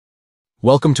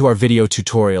Welcome to our video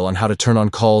tutorial on how to turn on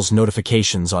calls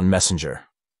notifications on Messenger.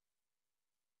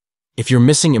 If you're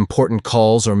missing important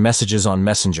calls or messages on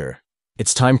Messenger,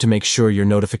 it's time to make sure your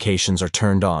notifications are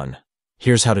turned on.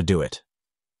 Here's how to do it.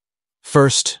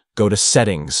 First, go to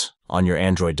Settings on your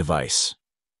Android device.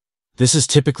 This is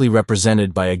typically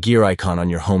represented by a gear icon on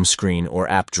your home screen or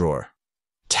app drawer.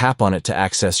 Tap on it to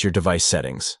access your device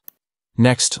settings.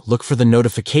 Next, look for the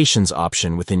Notifications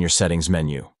option within your settings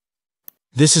menu.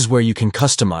 This is where you can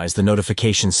customize the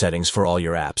notification settings for all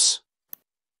your apps.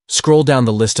 Scroll down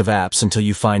the list of apps until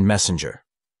you find Messenger.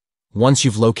 Once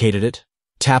you've located it,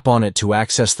 tap on it to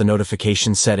access the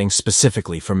notification settings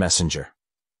specifically for Messenger.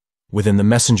 Within the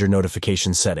Messenger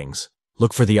notification settings,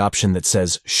 look for the option that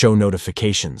says Show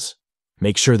Notifications.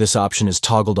 Make sure this option is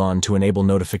toggled on to enable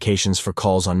notifications for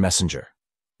calls on Messenger.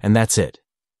 And that's it.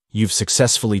 You've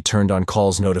successfully turned on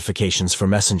calls notifications for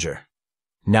Messenger.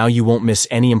 Now you won't miss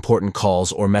any important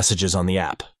calls or messages on the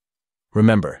app.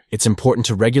 Remember, it's important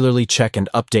to regularly check and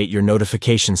update your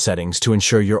notification settings to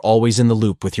ensure you're always in the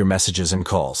loop with your messages and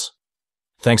calls.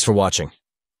 Thanks for watching,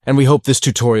 and we hope this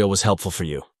tutorial was helpful for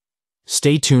you.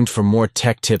 Stay tuned for more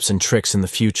tech tips and tricks in the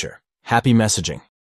future. Happy messaging!